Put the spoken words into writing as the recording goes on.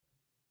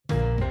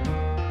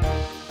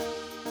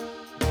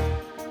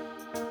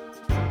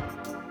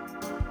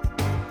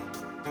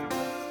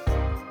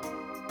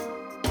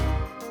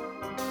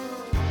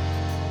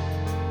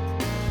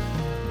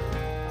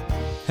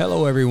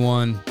Hello,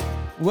 everyone.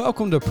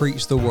 Welcome to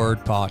Preach the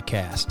Word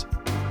podcast.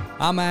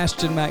 I'm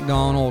Ashton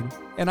McDonald,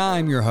 and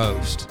I'm your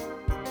host.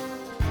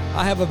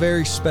 I have a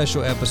very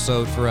special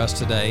episode for us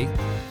today.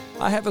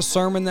 I have a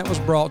sermon that was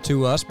brought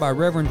to us by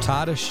Rev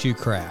Titus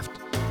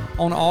Shuecraft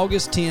on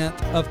August 10th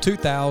of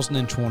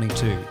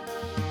 2022.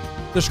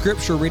 The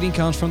scripture reading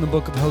comes from the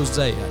book of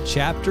Hosea,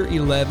 chapter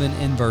 11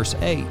 and verse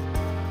 8.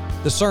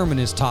 The sermon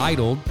is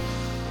titled,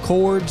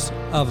 Cords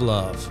of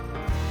Love.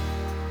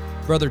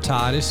 Brother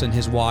Titus and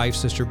his wife,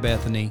 Sister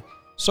Bethany,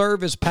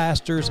 serve as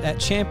pastors at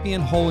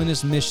Champion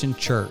Holiness Mission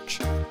Church,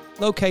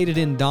 located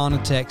in Donna,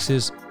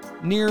 Texas,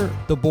 near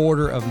the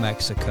border of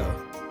Mexico.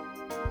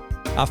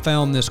 I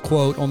found this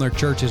quote on their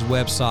church's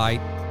website,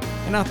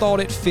 and I thought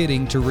it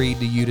fitting to read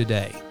to you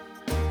today.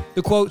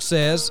 The quote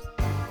says,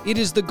 "It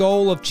is the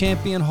goal of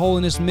Champion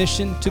Holiness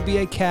Mission to be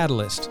a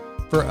catalyst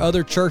for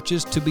other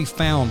churches to be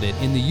founded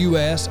in the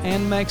U.S.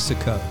 and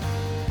Mexico,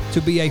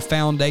 to be a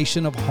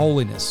foundation of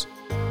holiness,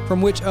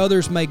 from which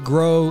others may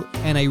grow,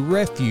 and a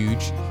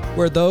refuge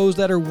where those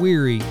that are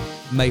weary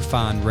may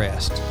find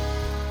rest,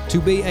 to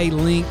be a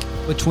link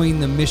between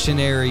the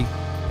missionary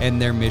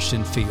and their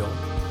mission field."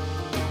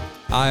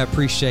 I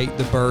appreciate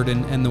the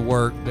burden and the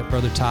work that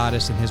Brother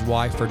Titus and his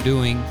wife are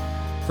doing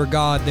for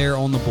God there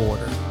on the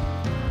border.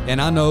 And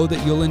I know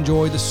that you'll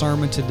enjoy the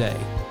sermon today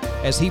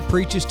as he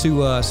preaches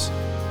to us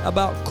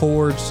about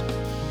cords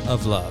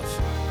of love.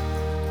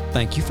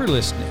 Thank you for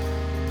listening.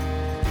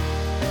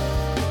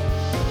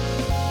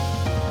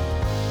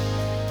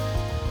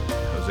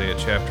 Hosea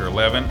chapter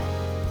 11,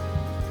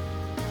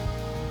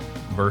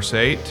 verse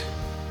 8.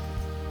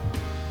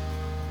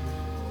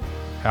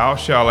 How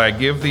shall I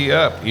give thee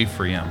up,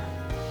 Ephraim?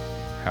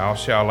 How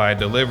shall I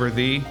deliver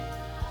thee,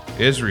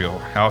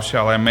 Israel? How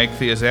shall I make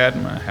thee as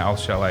Admah? How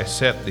shall I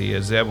set thee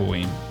as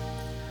Zeboim?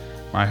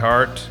 My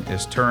heart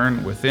is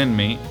turned within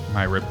me,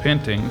 my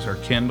repentings are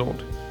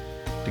kindled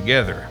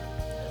together.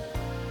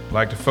 I'd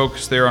like to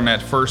focus there on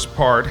that first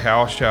part,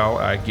 how shall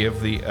I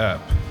give thee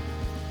up,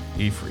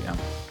 Ephraim?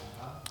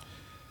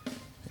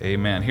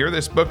 Amen. Here,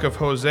 this book of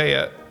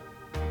Hosea,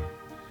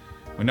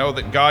 we know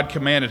that God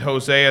commanded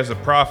Hosea as a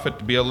prophet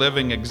to be a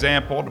living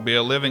example, to be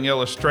a living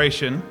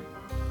illustration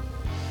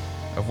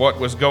of what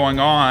was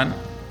going on.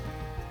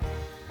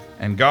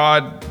 And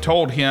God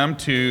told him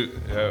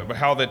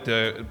how that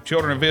the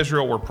children of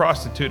Israel were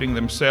prostituting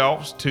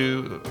themselves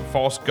to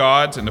false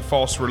gods and to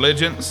false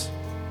religions.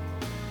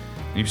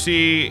 You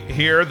see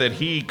here that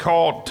he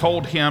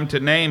told him to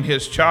name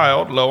his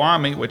child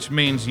Lo-Ami, which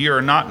means "ye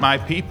are not my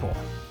people."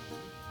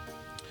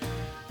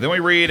 Then we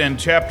read in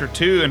chapter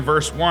 2 and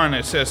verse 1,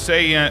 it says,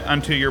 "Say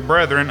unto your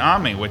brethren,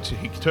 Ami," which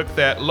he took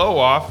that lo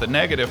off, the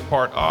negative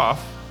part off,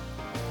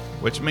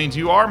 which means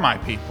 "you are my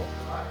people."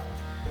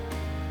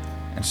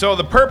 And so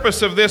the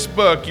purpose of this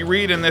book, you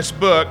read in this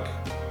book,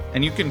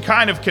 and you can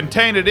kind of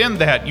contain it in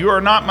that, you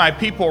are not my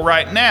people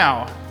right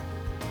now,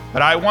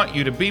 but I want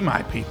you to be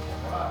my people.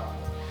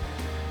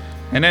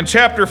 And in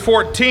chapter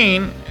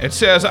 14, it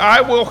says,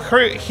 "I will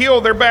heal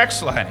their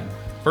backsliding."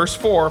 Verse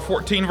 4,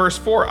 14 verse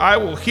 4, "I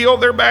will heal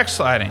their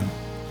backsliding.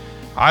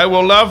 I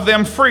will love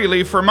them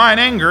freely, for mine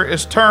anger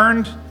is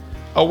turned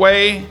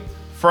away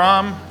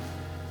from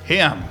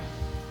him."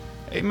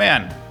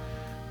 Amen.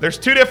 There's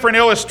two different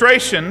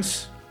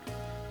illustrations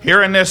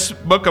here in this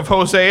book of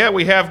Hosea.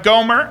 We have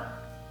Gomer,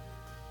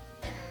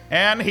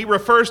 and he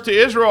refers to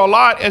Israel a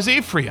lot as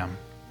Ephraim.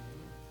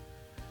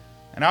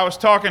 And I was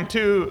talking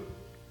to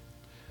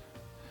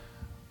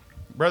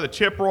Brother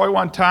Chip Roy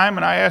one time,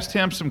 and I asked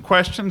him some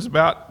questions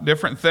about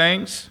different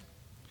things.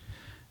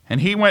 And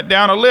he went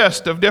down a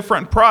list of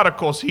different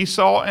prodigals he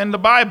saw in the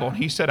Bible.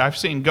 He said, "I've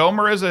seen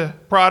Gomer as a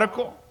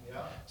prodigal." He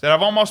said,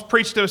 "I've almost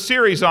preached a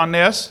series on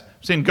this.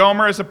 I've seen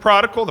Gomer as a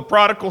prodigal, the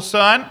prodigal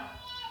son."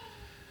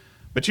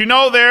 But you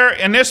know, there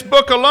in this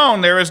book alone,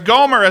 there is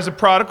Gomer as a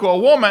prodigal, a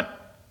woman.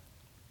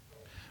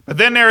 But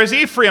then there is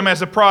Ephraim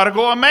as a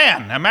prodigal, a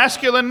man, a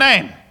masculine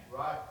name.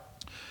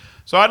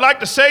 So I'd like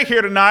to say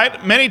here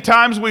tonight, many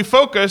times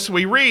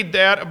we read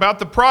that about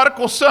the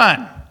prodigal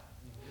son.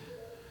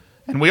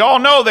 And we all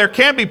know there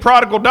can be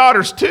prodigal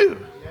daughters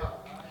too.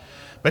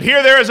 But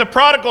here there is a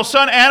prodigal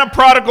son and a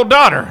prodigal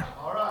daughter.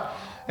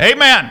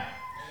 Amen.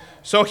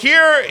 So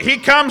here he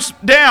comes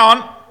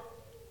down,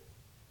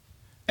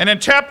 and in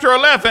chapter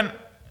 11,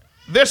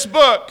 this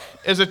book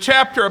is a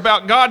chapter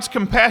about God's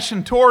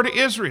compassion toward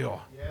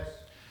Israel.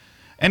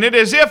 And it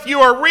is if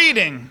you are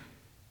reading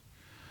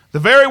the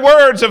very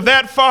words of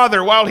that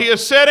father while he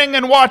is sitting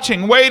and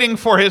watching, waiting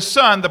for his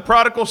son, the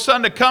prodigal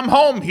son, to come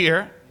home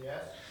here. Yes.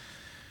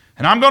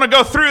 And I'm going to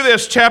go through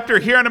this chapter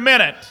here in a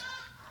minute.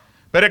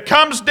 But it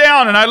comes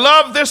down, and I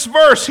love this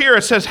verse here.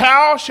 It says,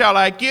 "How shall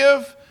I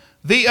give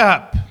thee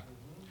up?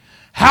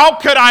 How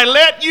could I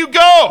let you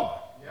go?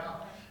 Yeah.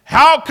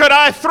 How could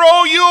I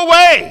throw you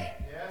away,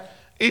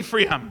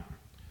 Ephraim?"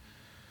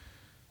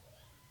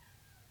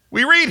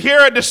 We read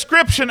here a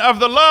description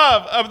of the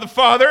love of the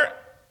father.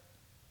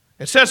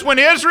 It says, "When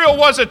Israel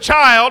was a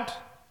child,"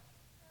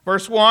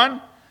 verse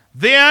 1,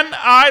 "then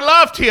I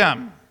loved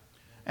him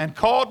and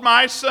called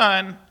my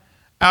son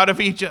out of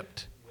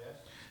Egypt."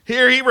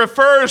 Here he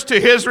refers to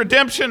his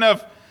redemption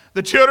of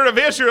the children of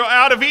Israel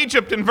out of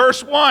Egypt in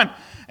verse 1.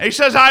 And he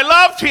says, I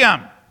loved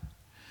him.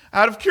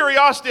 Out of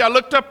curiosity, I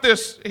looked up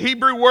this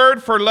Hebrew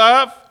word for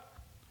love.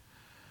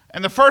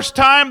 And the first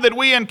time that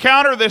we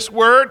encounter this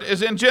word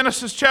is in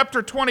Genesis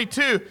chapter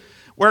 22,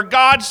 where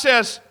God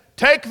says,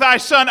 take thy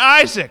son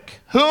Isaac,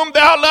 whom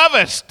thou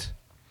lovest.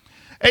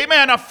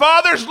 Amen. A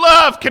father's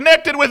love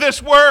connected with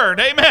this word.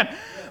 Amen.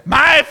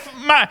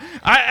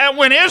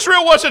 When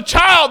Israel was a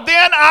child,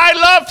 then I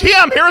loved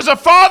him. Here's a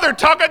father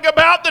talking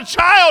about the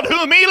child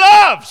whom he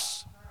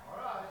loves.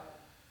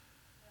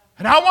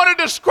 And I want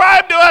to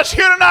describe to us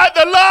here tonight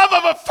the love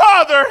of a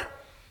father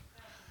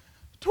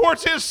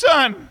towards his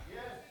son.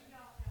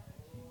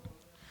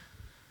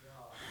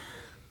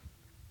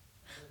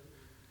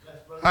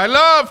 I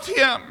loved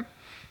him.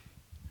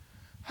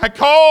 I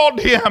called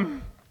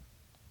him.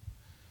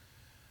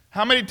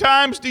 How many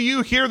times do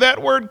you hear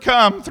that word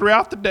come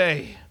throughout the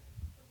day?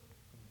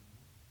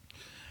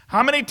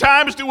 How many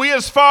times do we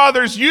as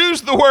fathers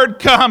use the word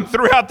come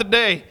throughout the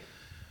day?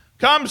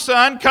 Come,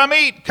 son, come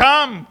eat.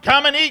 Come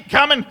and eat.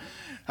 Come and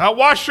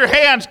wash your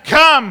hands.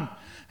 Come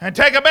and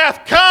take a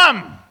bath.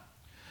 Come.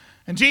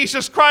 And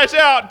Jesus cries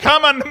out,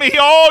 come unto me,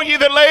 all ye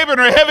that labor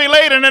and are heavy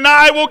laden, and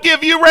I will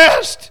give you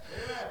rest.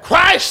 Amen.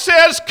 Christ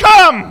says,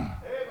 come. Amen.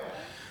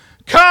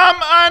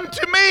 Come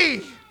unto me.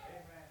 Amen.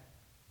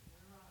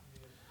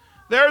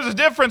 There's a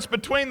difference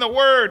between the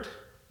word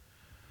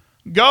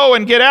go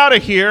and get out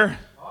of here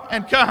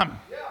and come.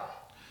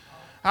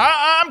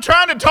 I'm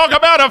trying to talk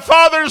about a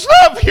father's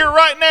love here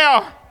right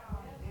now.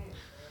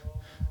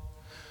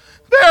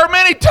 There are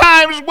many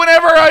times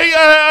whenever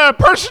a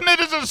person that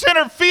is a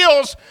sinner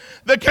feels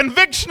the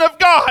conviction of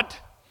God,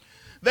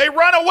 they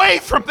run away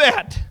from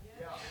that.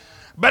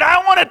 But I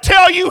want to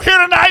tell you here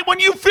tonight, when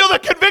you feel the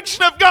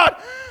conviction of God,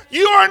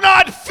 you are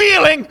not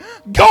feeling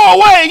go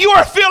away, you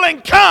are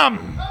feeling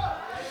come.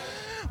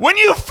 When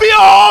you feel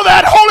all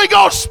that Holy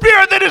Ghost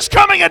Spirit that is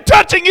coming and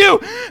touching you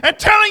and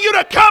telling you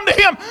to come to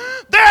Him,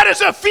 that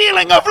is a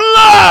feeling of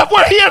love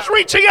where He is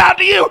reaching out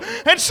to you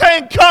and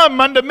saying, come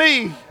unto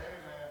me.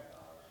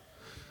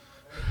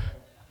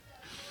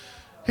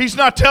 He's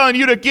not telling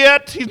you to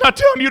He's not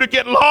telling you to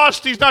get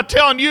lost. He's not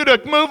telling you to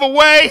move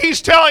away.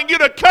 He's telling you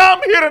to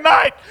come here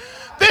tonight.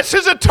 This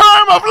is a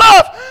term of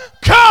love.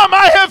 Come,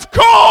 I have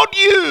called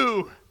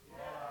you.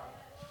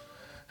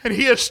 And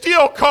He is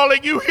still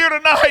calling you here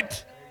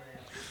tonight.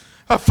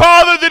 A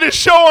Father that is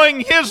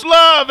showing His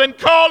love and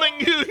calling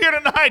you here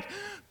tonight.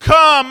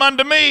 Come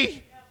unto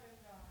me.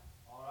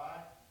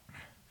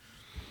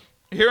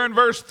 Here in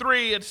verse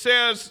 3 it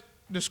says,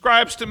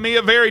 describes to me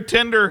a very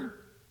tender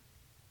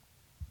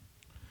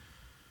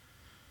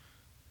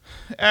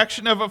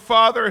action of a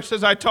father. It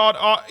says, I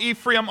taught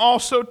Ephraim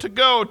also to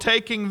go,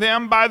 taking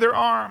them by their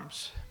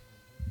arms.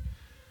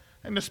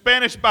 In the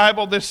Spanish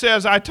Bible, this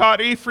says, I taught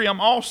Ephraim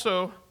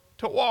also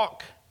to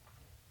walk,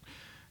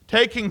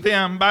 taking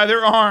them by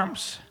their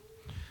arms.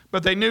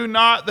 But they knew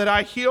not that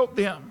I healed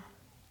them.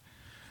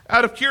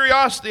 Out of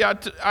curiosity,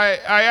 I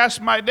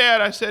asked my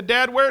dad, I said,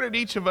 Dad, where did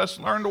each of us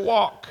learn to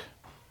walk?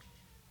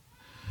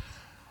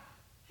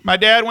 My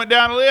dad went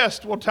down a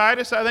list. Well,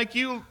 Titus, I think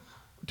you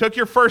took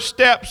your first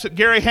steps at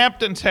Gary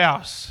Hampton's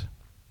house,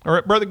 or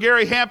at Brother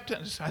Gary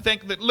Hampton's. I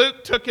think that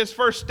Luke took his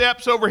first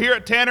steps over here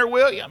at Tanner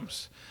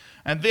Williams.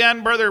 And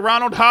then Brother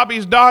Ronald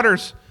Hobby's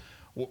daughters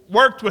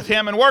worked with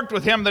him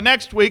the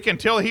next week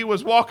until he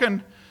was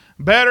walking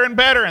better and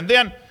better. And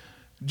then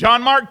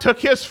John Mark took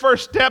his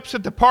first steps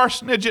at the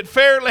parsonage at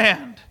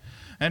Fairland.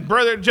 And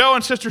Brother Joe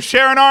and Sister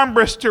Sharon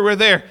Armbrister were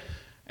there.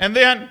 And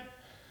then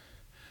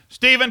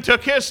Stephen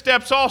took his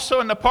steps also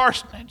in the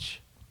parsonage.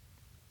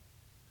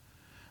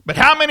 But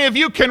how many of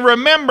you can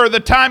remember the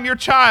time your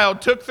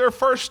child took their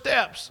first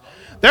steps?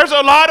 There's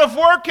a lot of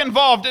work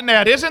involved in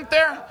that, isn't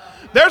there?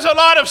 There's a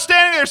lot of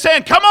standing there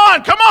saying, come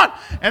on, come on.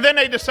 And then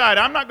they decide,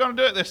 I'm not going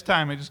to do it this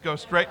time. They just go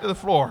straight to the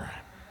floor.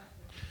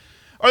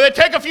 Or they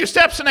take a few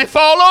steps and they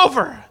fall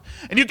over.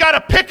 And you've got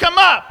to pick them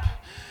up.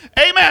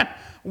 Amen.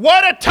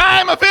 What a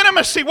time of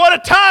intimacy. What a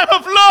time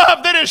of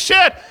love that is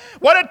shed.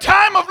 What a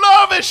time of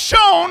love is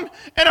shown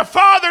in a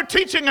father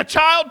teaching a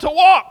child to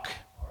walk.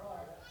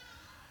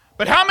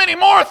 But how many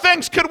more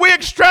things could we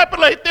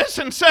extrapolate this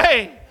and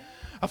say?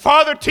 A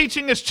father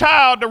teaching his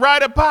child to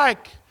ride a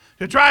bike,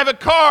 to drive a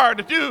car,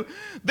 to do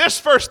this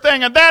first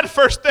thing and that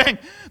first thing.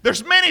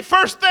 There's many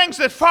first things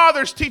that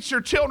fathers teach their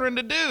children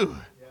to do.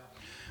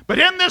 But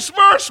in this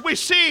verse we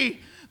see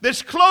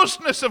this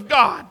closeness of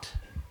God.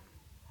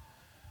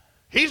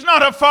 He's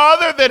not a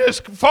father that is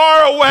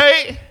far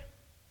away.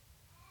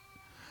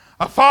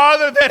 A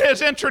father that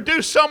has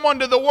introduced someone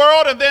to the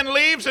world and then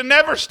leaves and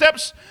never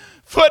steps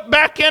foot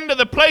back into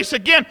the place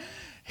again.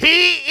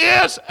 He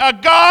is a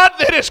God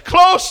that is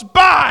close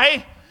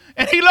by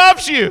and He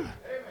loves you.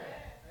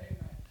 Amen.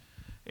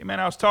 Amen.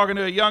 I was talking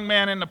to a young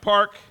man in the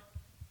park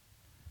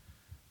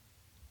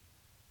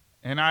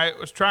and I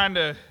was trying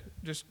to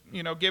just,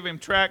 give him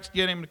tracts,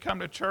 get him to come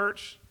to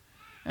church,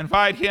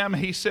 invite him.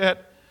 He said,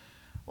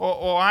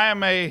 I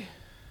am a,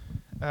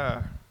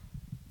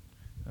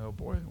 oh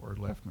boy, the word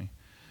left me.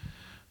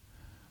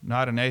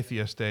 Not an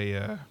atheist,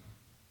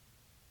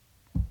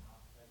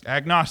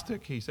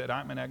 agnostic. He said,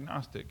 I'm an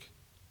agnostic.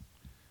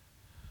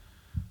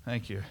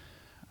 Thank you.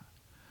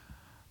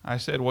 I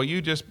said, well,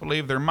 you just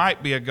believe there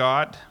might be a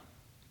God,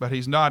 but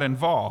he's not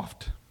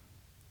involved.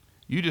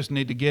 You just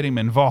need to get him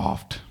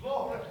involved.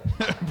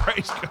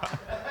 Praise God.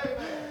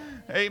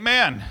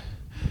 Amen.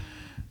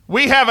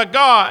 We have a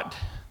God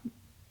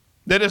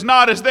that is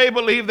not as they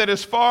believe, that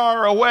is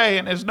far away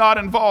and is not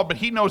involved, but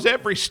he knows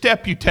every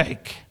step you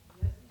take.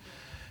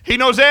 He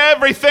knows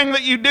everything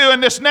that you do.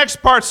 And this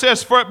next part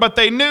says, for it, but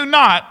they knew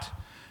not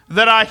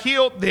that I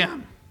healed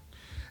them.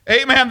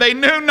 Amen. They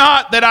knew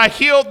not that I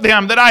healed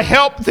them, that I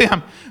helped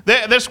them.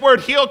 This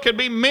word heal could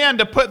be mend,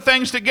 to put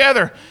things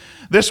together.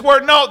 This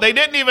word no, they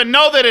didn't even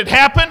know that it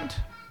happened.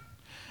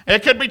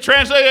 It could be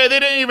translated, they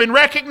didn't even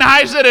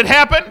recognize that it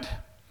happened.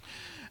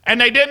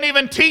 And they didn't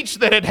even teach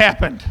that it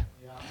happened.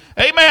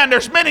 Amen.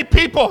 There's many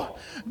people,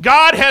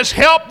 God has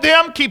helped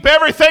them keep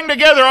everything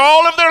together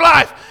all of their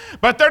life,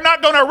 but they're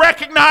not going to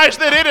recognize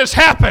that it has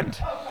happened.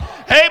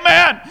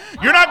 Amen.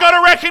 You're not going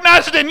to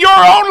recognize it in your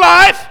own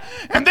life.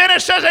 And then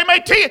it says they may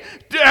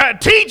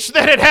teach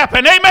that it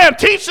happened. Amen.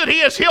 Teach that he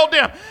has healed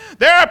them.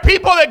 There are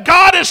people that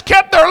God has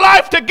kept their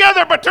life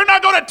together, but they're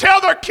not going to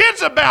tell their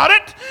kids about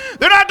it.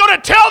 They're not going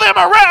to tell them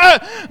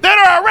that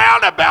are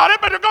around about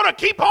it, but they're going to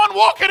keep on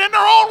walking in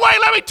their own way.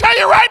 Let me tell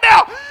you right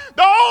now,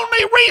 the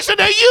only reason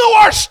that you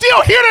are still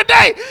here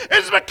today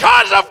is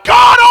because of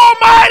God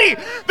Almighty.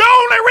 The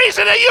only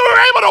reason that you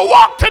are able to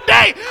walk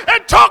today and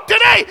talk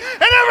today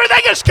and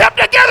everything is kept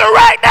together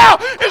right now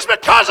is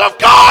because of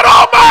God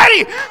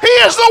Almighty. He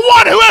is the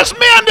one who has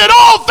mended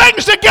all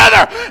things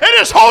together and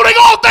is holding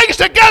all things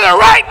together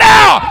right now.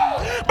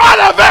 By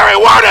the very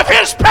word of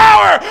his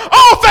power,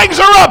 all things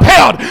are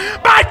upheld.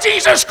 By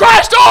Jesus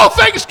Christ, all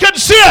things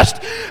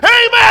consist.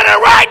 Amen. And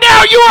right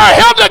now you are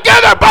held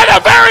together by the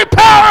very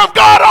power of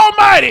God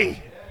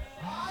Almighty.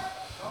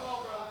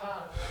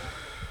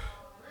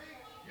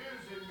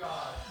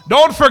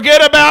 Don't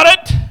forget about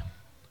it.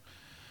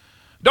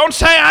 Don't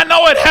say, I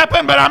know it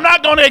happened, but I'm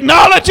not going to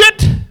acknowledge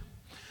it.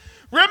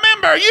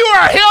 Remember, you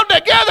are held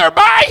together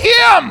by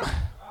him.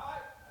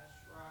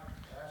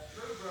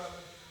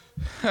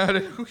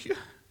 Hallelujah.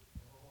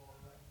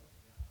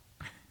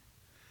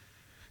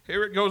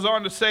 Here it goes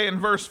on to say in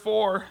verse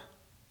 4,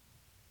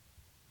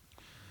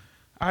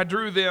 I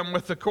drew them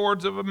with the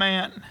cords of a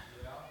man,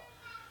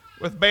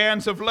 with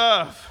bands of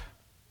love.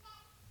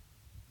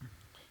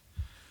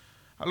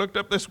 I looked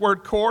up this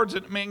word cords.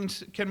 It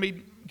means can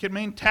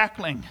mean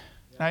tackling.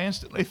 I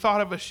instantly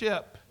thought of a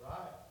ship.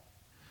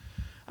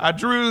 I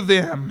drew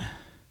them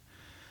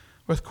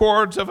with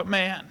cords of a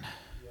man.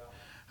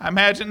 I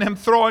imagine them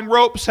throwing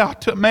ropes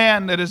out to a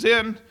man that is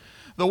in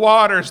the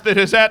waters, that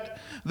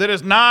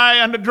is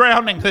nigh unto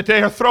drowning, that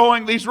they are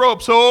throwing these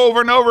ropes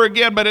over and over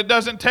again, but it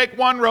doesn't take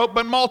one rope,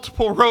 but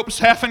multiple ropes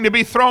having to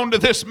be thrown to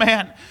this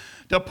man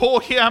to pull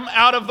him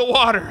out of the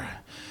water.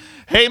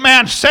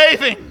 Amen.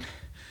 Saving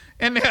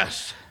in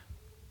this.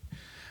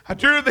 I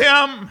drew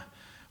them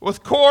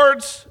with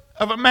cords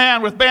of a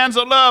man, with bands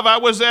of love. I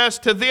was as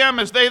to them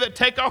as they that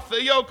take off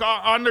the yoke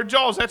on their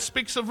jaws. That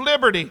speaks of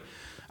liberty.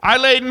 I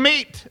laid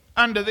meat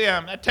unto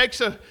them. That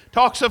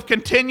talks of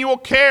continual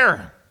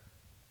care.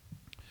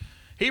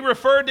 He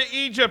referred to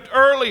Egypt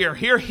earlier.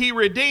 Here he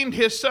redeemed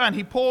his son.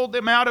 He pulled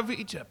them out of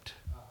Egypt.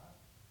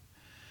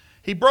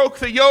 He broke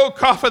the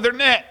yoke off of their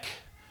neck.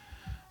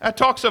 That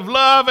talks of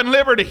love and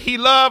liberty. He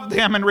loved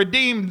them and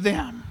redeemed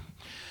them.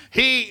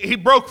 He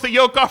broke the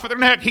yoke off of their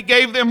neck. He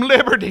gave them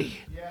liberty.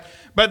 Yes.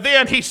 But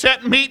then he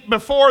set meat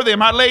before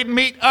them. I laid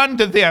meat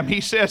unto them,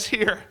 he says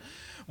here.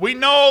 We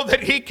know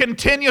that he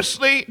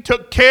continuously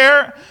took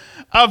care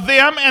of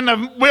them in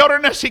the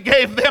wilderness. He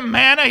gave them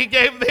manna. He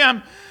gave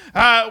them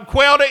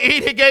quail to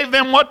eat. He gave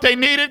them what they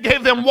needed.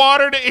 Gave them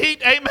water to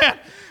eat. Amen.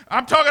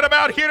 I'm talking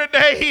about here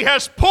today. He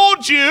has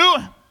pulled you.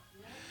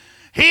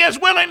 He is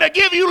willing to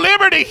give you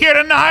liberty here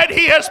tonight.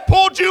 He has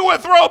pulled you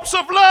with ropes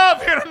of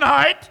love here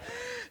tonight.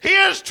 He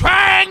is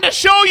trying to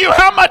show you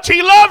how much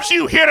he loves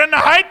you here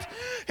tonight.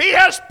 He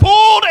has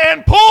pulled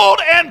and pulled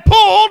and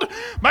pulled,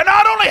 but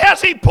not only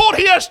has he pulled,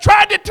 he has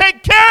tried to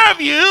take care of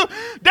you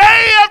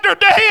day after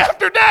day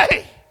after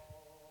day.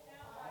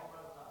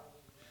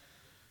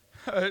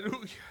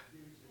 Hallelujah.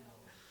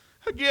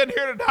 Again,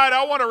 here tonight,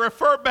 I want to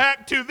refer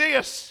back to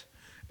this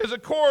as a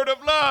cord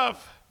of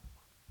love.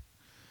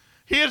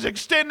 He is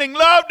extending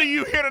love to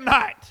you here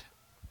tonight.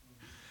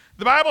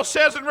 The Bible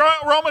says in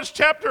Romans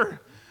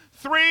chapter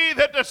 3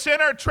 that the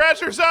sinner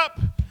treasures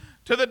up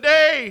to the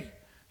day.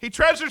 He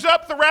treasures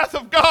up the wrath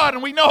of God,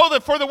 and we know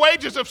that for the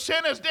wages of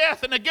sin is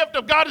death, and the gift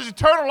of God is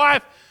eternal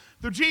life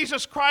through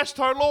Jesus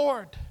Christ our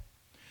Lord.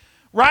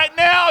 Right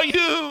now,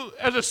 you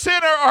as a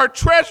sinner are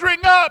treasuring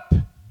up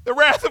the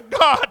wrath of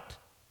God.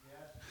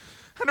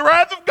 And the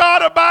wrath of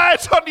God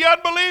abides on the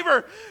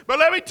unbeliever. But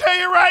let me tell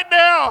you right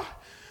now,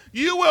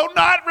 you will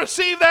not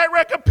receive that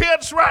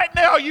recompense right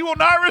now. You will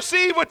not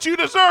receive what you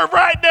deserve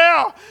right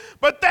now.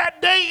 But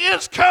that day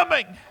is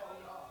coming.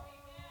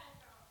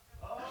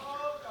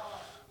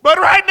 But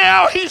right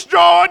now, he's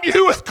drawing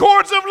you with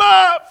cords of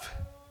love.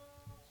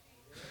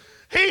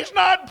 He's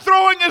not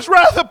throwing His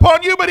wrath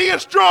upon you, but He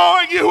is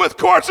drawing you with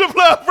cords of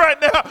love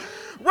right now.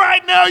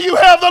 Right now you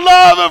have the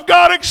love of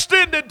God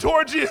extended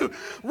towards you.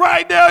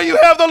 Right now you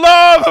have the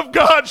love of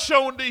God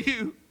shown to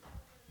you.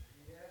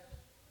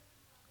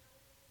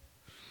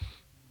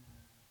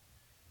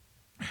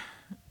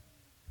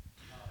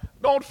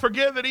 Don't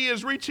forget that He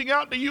is reaching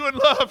out to you in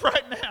love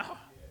right now.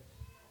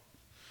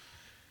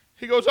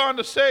 He goes on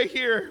to say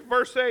here,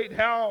 verse 8,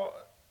 how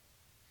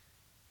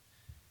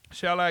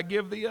shall I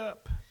give thee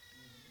up?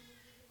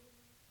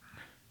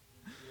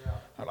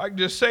 I'd like to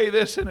just say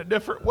this in a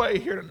different way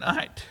here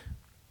tonight.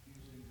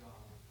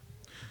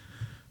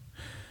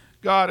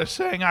 God is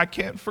saying, I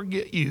can't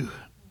forget you.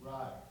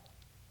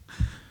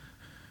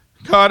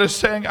 God is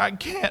saying, I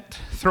can't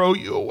throw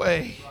you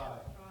away.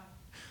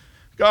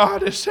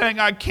 God is saying,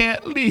 I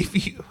can't leave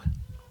you.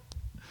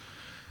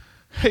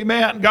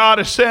 Amen. God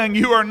is saying,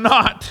 you are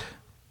not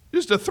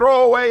just a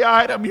throwaway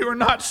item. You are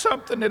not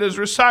something that is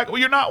recycled.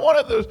 You're not one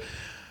of those.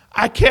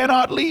 I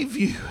cannot leave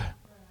you.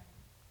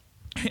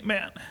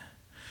 Amen.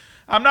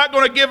 I'm not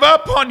going to give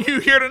up on you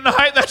here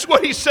tonight. That's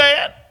what He's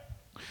saying.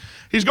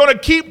 He's going to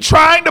keep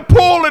trying to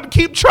pull and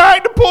keep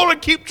trying to pull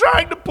and keep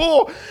trying to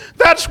pull.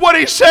 That's what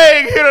He's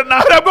saying here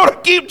tonight. I'm going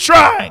to keep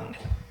trying.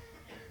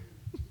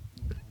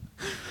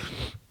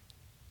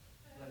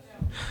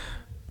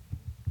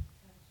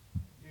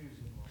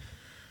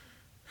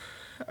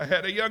 I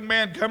had a young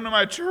man come to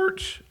my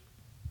church.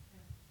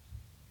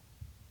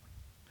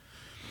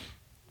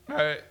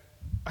 I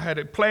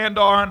had planned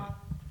on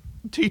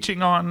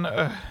teaching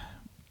on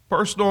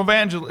personal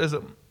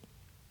evangelism.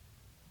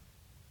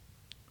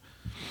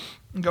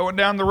 Going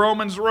down the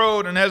Romans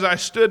Road, and as I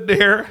stood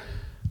there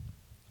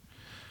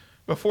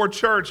before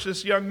church,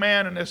 this young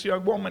man and this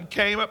young woman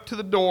came up to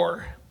the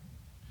door.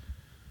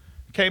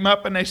 Came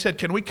up and they said,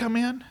 can we come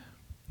in?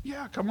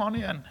 Yeah, come on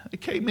in. They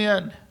came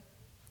in.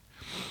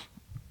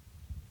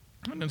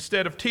 And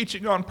instead of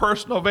teaching on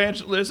personal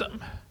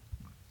evangelism,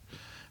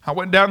 I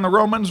went down the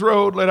Romans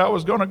Road that I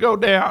was going to go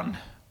down.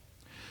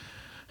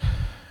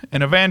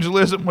 And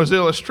evangelism was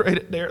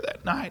illustrated there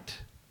that night.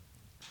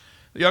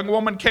 The young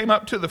woman came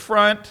up to the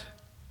front,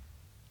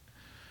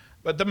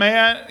 but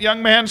the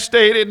young man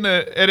stayed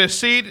at his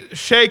seat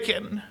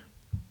shaking.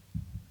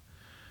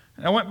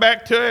 And I went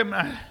back to him.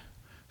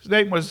 His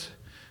name was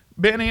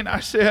Benny, and I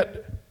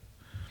said,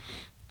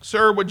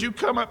 sir, would you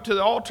come up to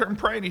the altar and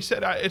pray? And he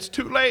said, it's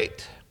too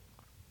late.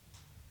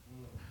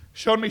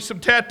 Showed me some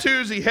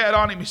tattoos he had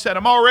on him. He said,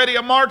 I'm already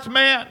a marked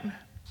man.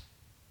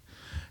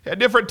 He had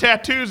different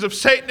tattoos of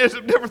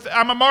Satanism,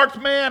 I'm a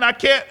marked man. I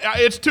can't,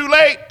 it's too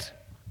late.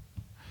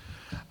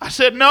 I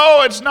said,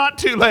 no, it's not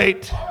too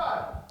late.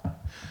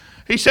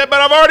 He said, but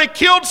I've already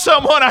killed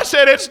someone. I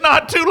said, it's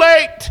not too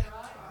late.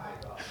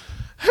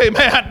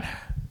 Amen.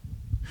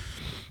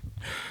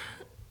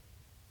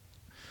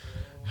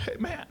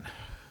 Amen.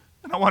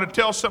 And I want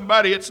to tell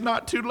somebody it's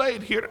not too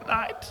late here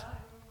tonight.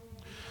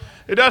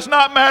 It does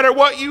not matter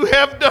what you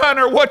have done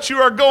or what you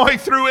are going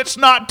through. It's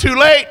not too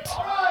late.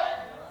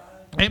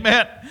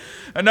 Amen.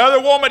 Another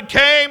woman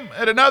came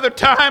at another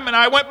time, and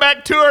I went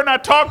back to her and I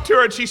talked to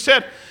her, and she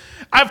said,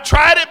 I've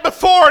tried it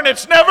before and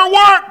it's never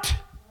worked.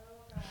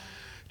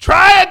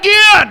 Try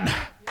again.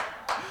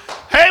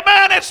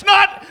 Amen. It's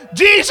not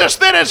Jesus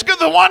that is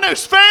the one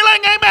who's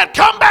failing. Amen.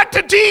 Come back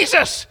to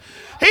Jesus.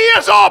 He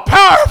is all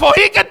powerful.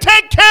 He can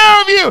take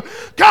care of you.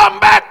 Come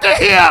back to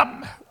Him.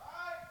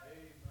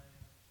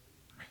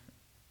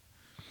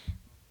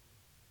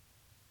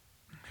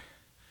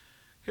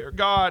 Here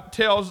God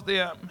tells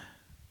them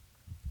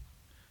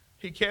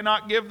He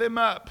cannot give them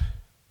up.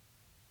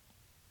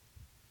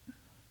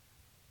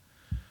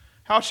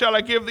 How shall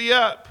I give thee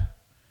up?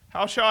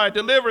 How shall I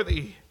deliver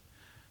thee?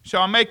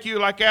 Shall I make you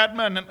like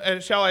Admah,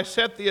 and shall I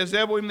set thee as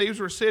Zeboim? These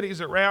were cities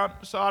around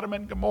Sodom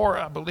and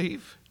Gomorrah, I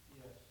believe.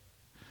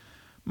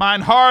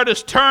 Mine heart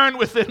is turned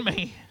within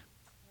me.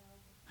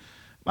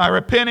 My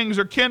repentings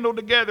are kindled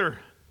together.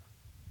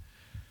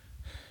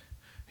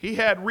 He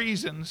had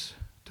reasons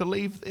to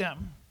leave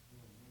them.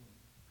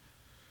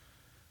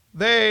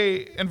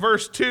 They, in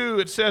verse 2,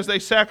 it says they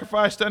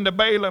sacrificed unto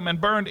Balaam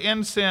and burned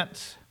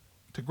incense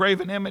to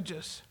graven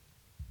images.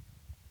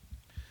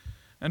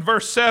 In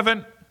verse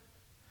 7,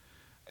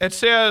 it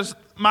says,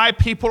 my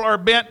people are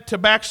bent to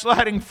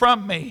backsliding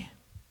from me.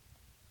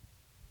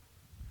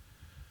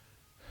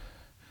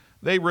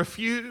 They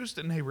refused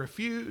and they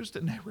refused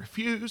and they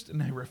refused and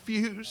they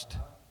refused.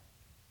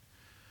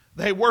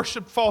 They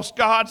worshiped false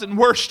gods and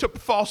worshiped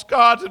false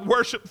gods and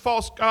worshiped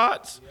false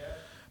gods.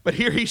 But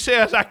here he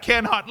says, I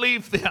cannot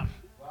leave them.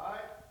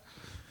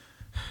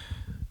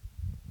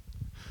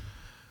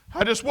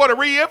 I just want to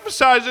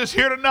reemphasize this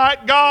here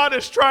tonight. God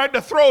is trying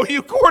to throw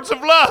you cords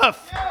of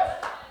love.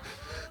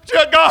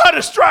 God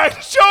is trying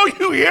to show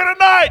you here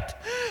tonight.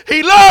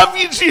 He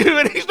loves you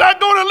and He's not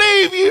going to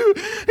leave you.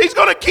 He's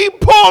going to keep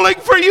pulling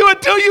for you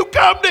until you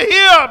come to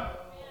Him.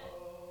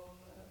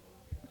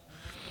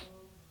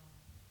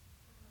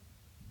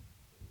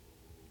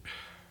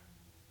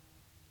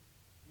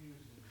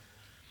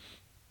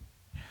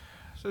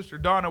 Sister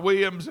Donna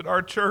Williams at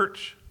our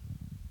church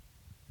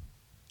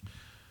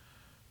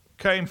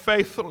came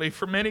faithfully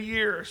for many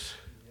years,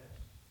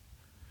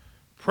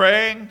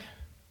 praying,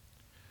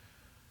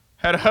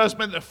 had a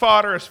husband that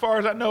fought her, as far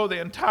as I know,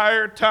 the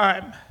entire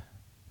time.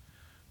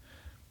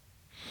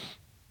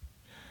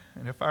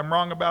 And if I'm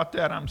wrong about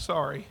that, I'm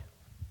sorry.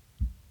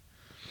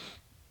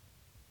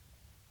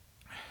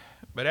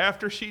 But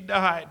after she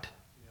died,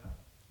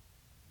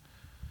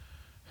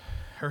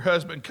 her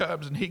husband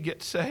comes and he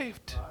gets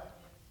saved.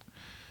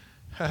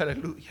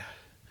 Hallelujah.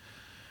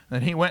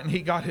 Then he went and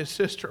he got his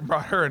sister and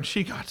brought her, and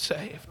she got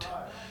saved.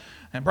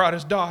 And brought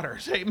his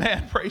daughters.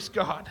 Amen. Praise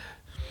God.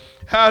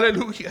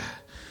 Hallelujah.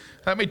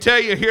 Let me tell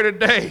you here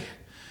today.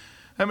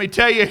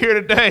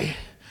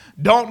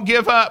 Don't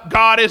give up.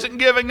 God isn't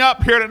giving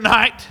up here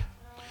tonight.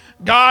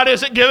 God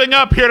isn't giving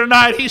up here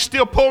tonight. He's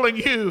still pulling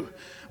you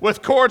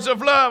with cords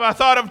of love. I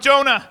thought of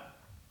Jonah.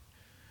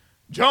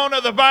 Jonah,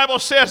 the Bible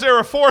says there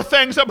were 4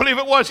 things, I believe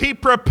it was, he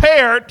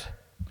prepared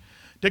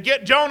to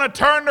get Jonah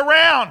turned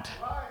around.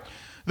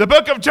 The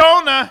book of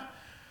Jonah,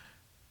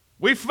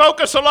 we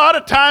focus a lot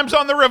of times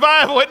on the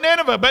revival at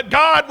Nineveh, but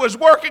God was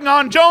working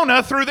on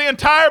Jonah through the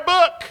entire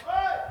book.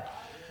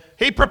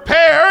 He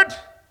prepared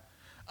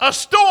a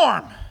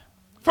storm,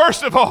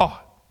 first of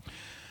all.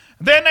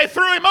 Then they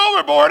threw him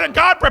overboard, and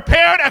God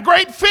prepared a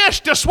great fish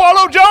to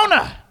swallow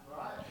Jonah.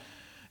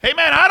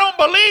 Amen. I don't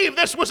believe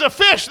this was a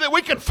fish that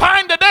we can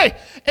find today.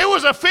 It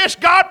was a fish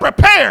God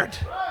prepared.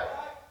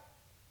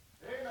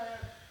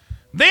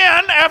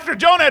 Then, after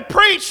Jonah had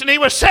preached and he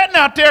was sitting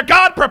out there,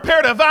 God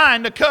prepared a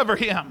vine to cover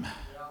him.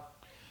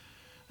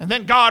 And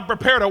then God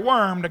prepared a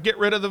worm to get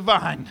rid of the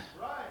vine.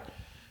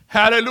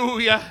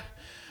 Hallelujah.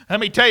 Let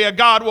me tell you,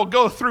 God will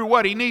go through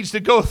what He needs to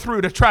go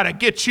through to try to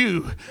get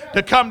you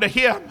to come to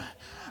Him.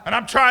 And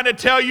I'm trying to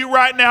tell you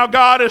right now,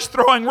 God is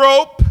throwing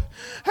rope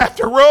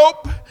after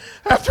rope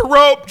after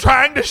rope,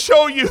 trying to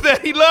show you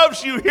that He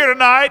loves you here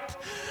tonight.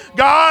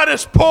 God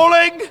is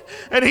pulling,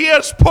 and He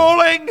is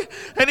pulling,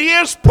 and He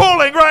is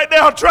pulling right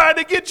now, trying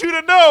to get you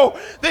to know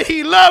that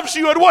He loves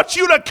you and wants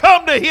you to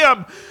come to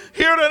Him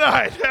here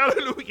tonight.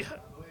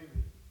 Hallelujah.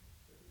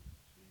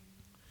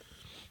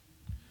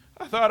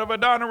 I thought of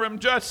Adoniram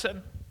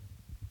Judson,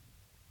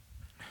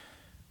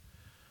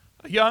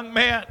 a young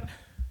man,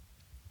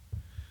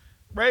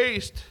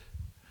 raised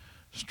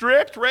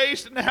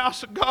in the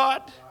house of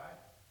God.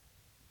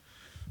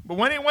 But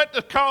when he went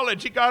to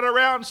college, he got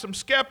around some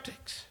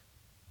skeptics.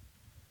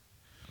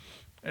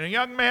 And a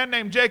young man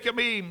named Jacob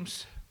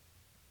Eames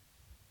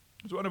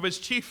was one of his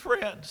chief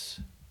friends.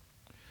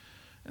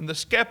 And the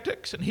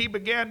skeptics, and he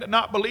began to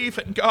not believe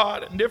in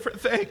God and different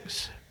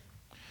things.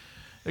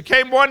 There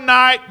came one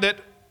night that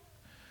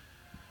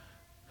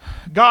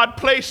God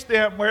placed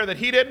them where that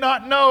he did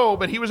not know,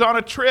 but he was on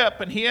a trip,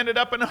 and he ended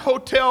up in a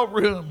hotel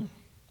room.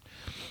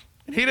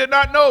 And he did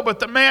not know, but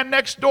the man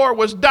next door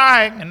was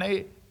dying,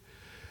 and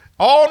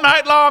all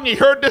night long he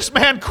heard this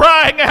man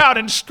crying out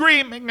and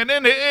screaming, and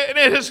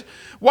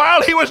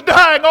while he was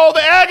dying, all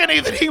the agony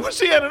that he was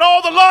in and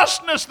all the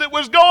lostness that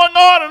was going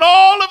on and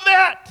all of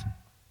that.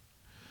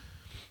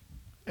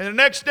 And the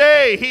next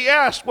day he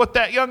asked what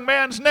that young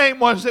man's name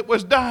was that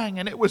was dying,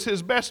 and it was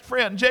his best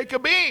friend,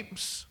 Jacob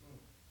Eames.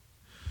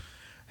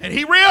 And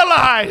he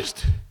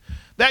realized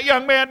that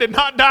young man did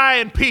not die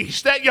in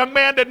peace. That young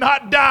man did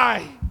not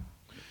die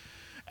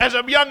as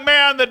a young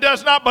man that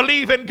does not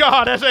believe in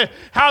God,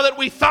 how that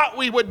we thought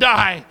we would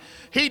die.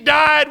 He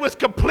died with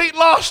complete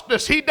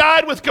lostness. He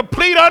died with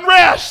complete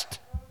unrest.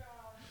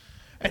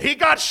 And he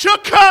got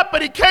shook up,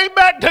 and he came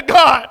back to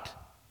God.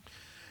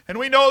 And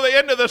we know the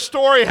end of the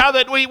story, how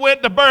that we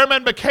went to Burma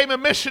and became a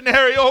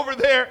missionary over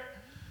there.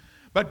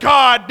 But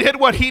God did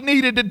what He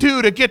needed to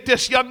do to get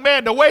this young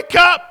man to wake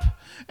up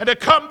and to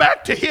come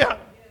back to Him.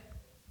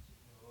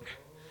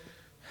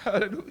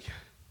 Hallelujah.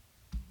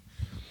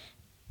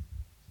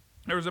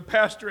 There was a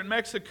pastor in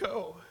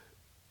Mexico.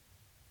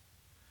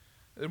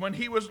 And when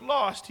he was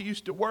lost, he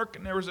used to work,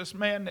 and there was this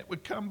man that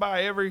would come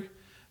by every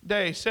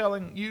day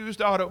selling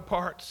used auto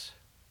parts.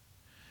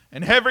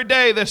 And every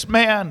day this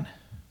man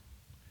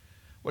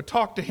would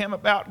talk to him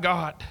about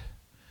God.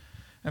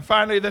 And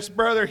finally this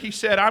brother, he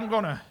said, I'm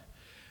going to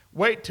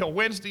wait till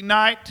Wednesday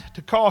night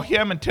to call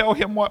him and tell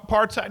him what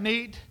parts I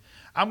need.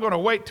 I'm going to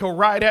wait till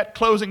right at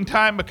closing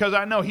time, because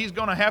I know he's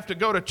going to have to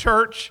go to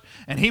church,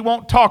 and he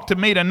won't talk to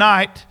me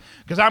tonight,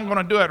 because I'm going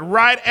to do it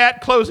right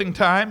at closing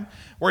time,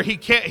 where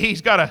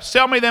he's got to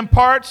sell me them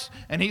parts,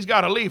 and he's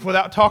got to leave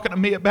without talking to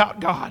me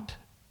about God.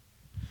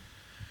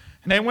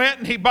 And they went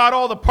and he bought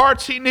all the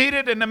parts he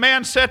needed, and the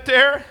man sat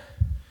there,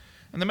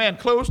 and the man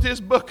closed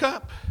his book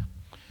up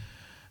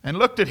and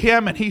looked at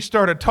him, and he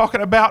started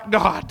talking about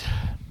God.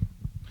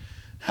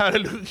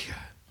 Hallelujah.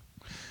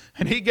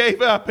 And he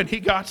gave up, and he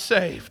got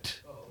saved.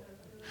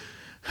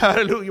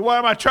 Hallelujah. What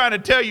am I trying to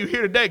tell you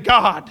here today?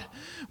 God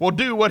will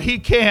do what He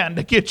can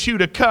to get you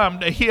to come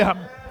to Him.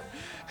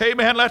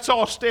 Amen. Let's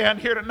all stand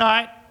here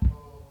tonight.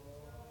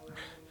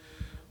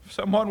 If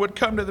someone would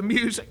come to the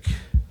music.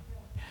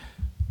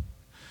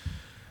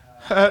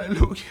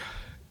 Hallelujah.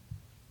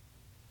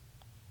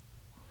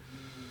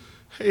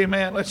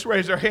 Amen. Let's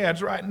raise our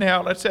hands right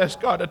now. Let's ask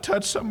God to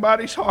touch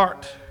somebody's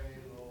heart.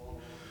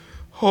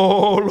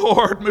 Oh,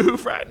 Lord,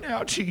 move right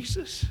now,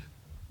 Jesus.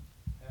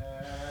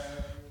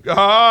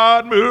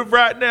 God, move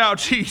right now,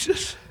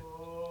 Jesus.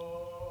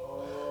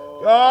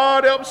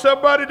 God, help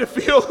somebody to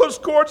feel those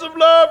cords of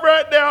love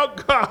right now,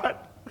 God.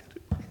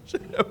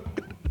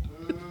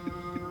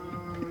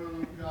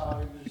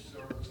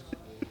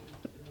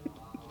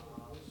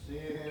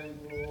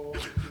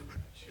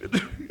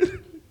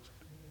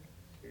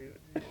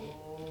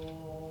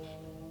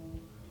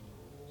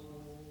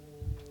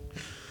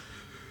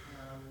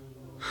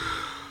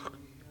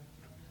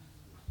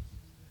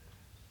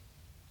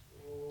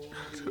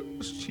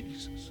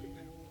 Jesus.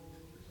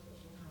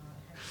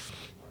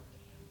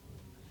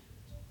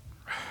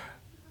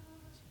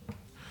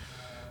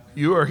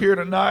 You are here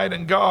tonight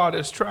and God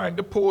is trying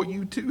to pull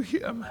you to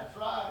Him. That's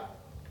right.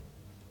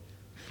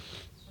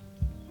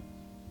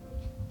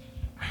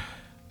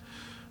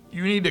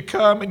 You need to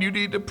come and you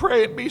need to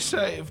pray and be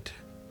saved.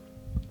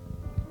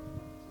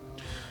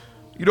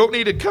 You don't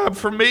need to come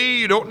for me.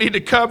 You don't need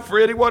to come for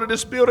anyone in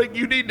this building.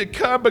 You need to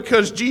come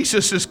because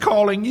Jesus is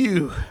calling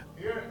you.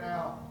 Hear it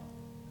now.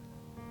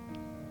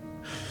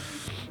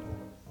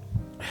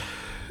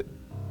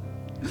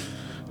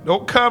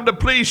 Don't come to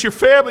please your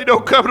family.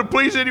 Don't come to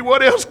please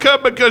anyone else.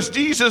 Come because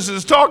Jesus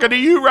is talking to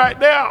you right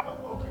now.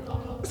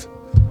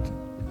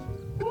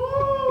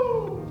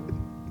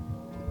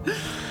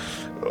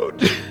 Oh,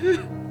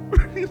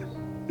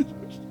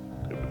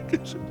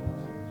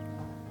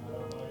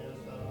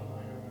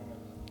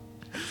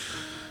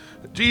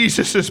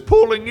 Jesus is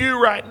pulling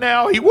you right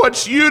now. He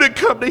wants you to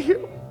come to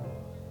Him.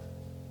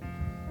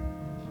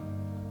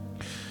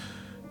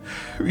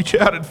 Reach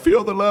out and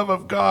feel the love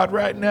of God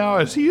right now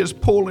as He is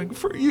pulling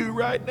for you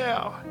right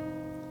now.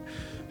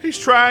 He's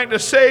trying to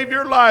save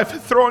your life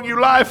and throwing you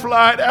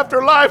lifeline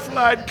after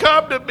lifeline.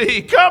 Come to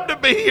me. Come to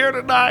me here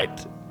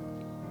tonight.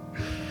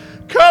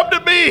 Come to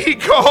me, He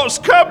calls.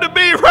 Come to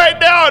me right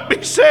now and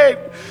be saved.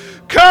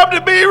 Come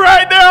to me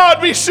right now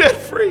and be set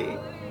free.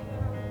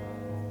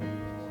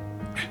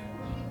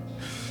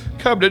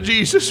 Come to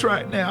Jesus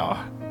right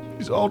now.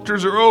 These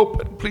altars are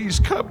open. Please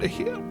come to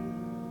Him.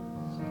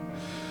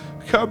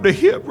 Come to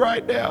Him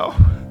right now.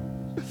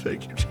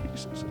 Thank you,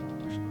 Jesus.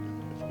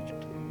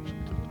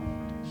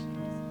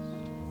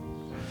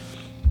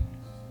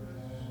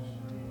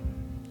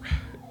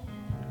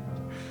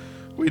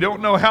 We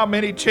don't know how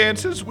many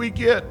chances we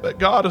get, but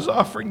God is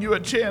offering you a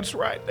chance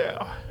right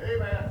now.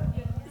 Amen.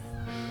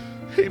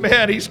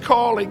 Amen. He's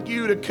calling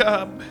you to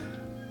come.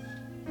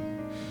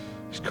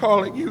 He's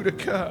calling you to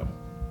come.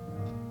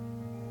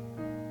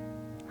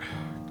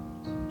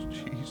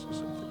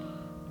 Jesus.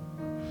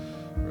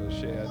 Brother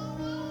Shad.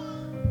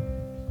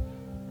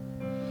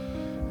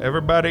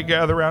 Everybody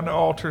gather around the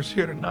altars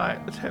here tonight.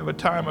 Let's have a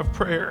time of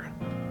prayer.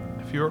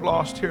 If you're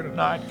lost here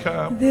tonight,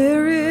 come.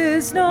 There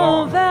is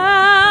no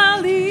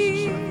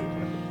valley,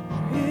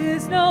 there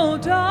is no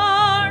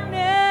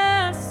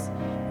darkness,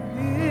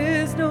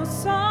 there is no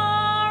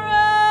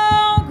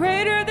sorrow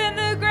greater than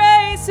the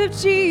grace of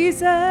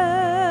Jesus.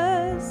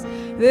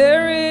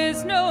 There